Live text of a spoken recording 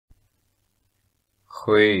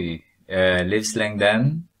7.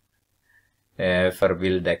 Livslängden för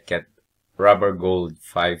bildäcket Rubber Gold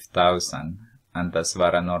 5000 antas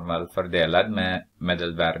vara normalfördelad med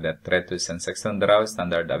medelvärdet 3600 och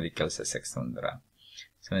standardavvikelse 600.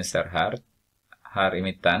 Som ni ser här i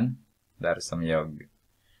mitten, där som jag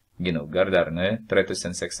gnuggar där nu,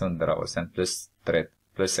 3600 och sen plus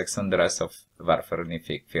 600, så varför ni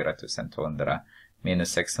fick 4200,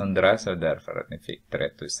 minus 600, så därför att ni fick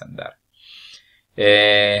 3000 där.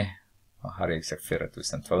 Har jag exakt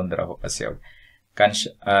 4200 hoppas jag. Kanske,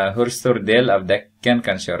 hur stor del av däcken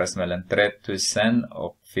kan köras mellan 3000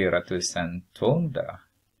 och 4200?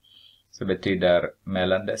 Så betyder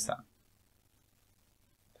mellan dessa.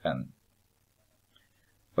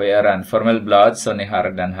 Och i er formelblad så ni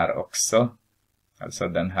har den här också. Alltså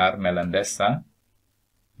den här mellan dessa.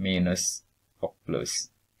 Minus och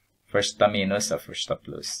plus. Första minus och första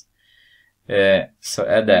plus. Så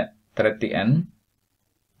är det 31.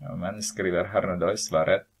 Ja, man skriver här då i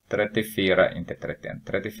svaret 34, inte 31.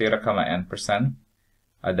 34,1%.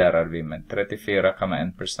 Adderar vi med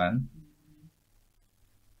 34,1%.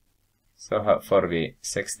 Så får vi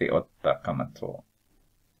 68,2%.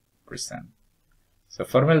 Så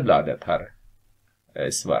formelbladet har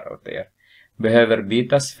svar åt er. Behöver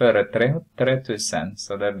bytas före 3000.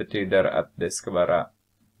 Så det betyder att det ska vara,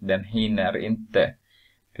 den hinner inte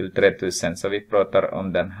till 3000. Så vi pratar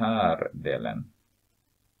om den här delen.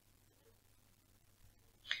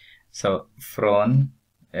 Så från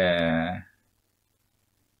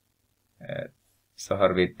så har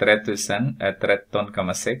vi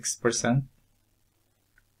 13,6%.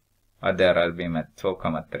 Adderar vi med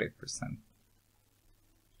 2,3%.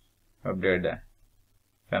 Vad blir det?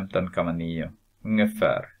 15,9.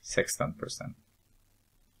 Ungefär 16%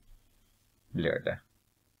 blir det.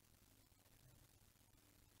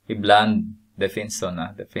 Ibland det finns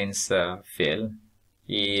sådana. Det finns fel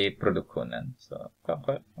i produktionen. Så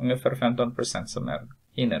kanske ungefär 15% som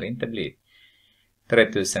hinner inte bli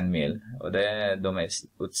 3000 mil. Och de är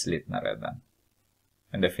utslitna redan.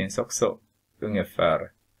 Men det finns också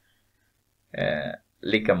ungefär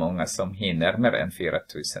lika många som hinner mer än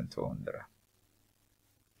 4200.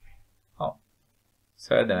 Ja,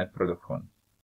 så är det med produktion.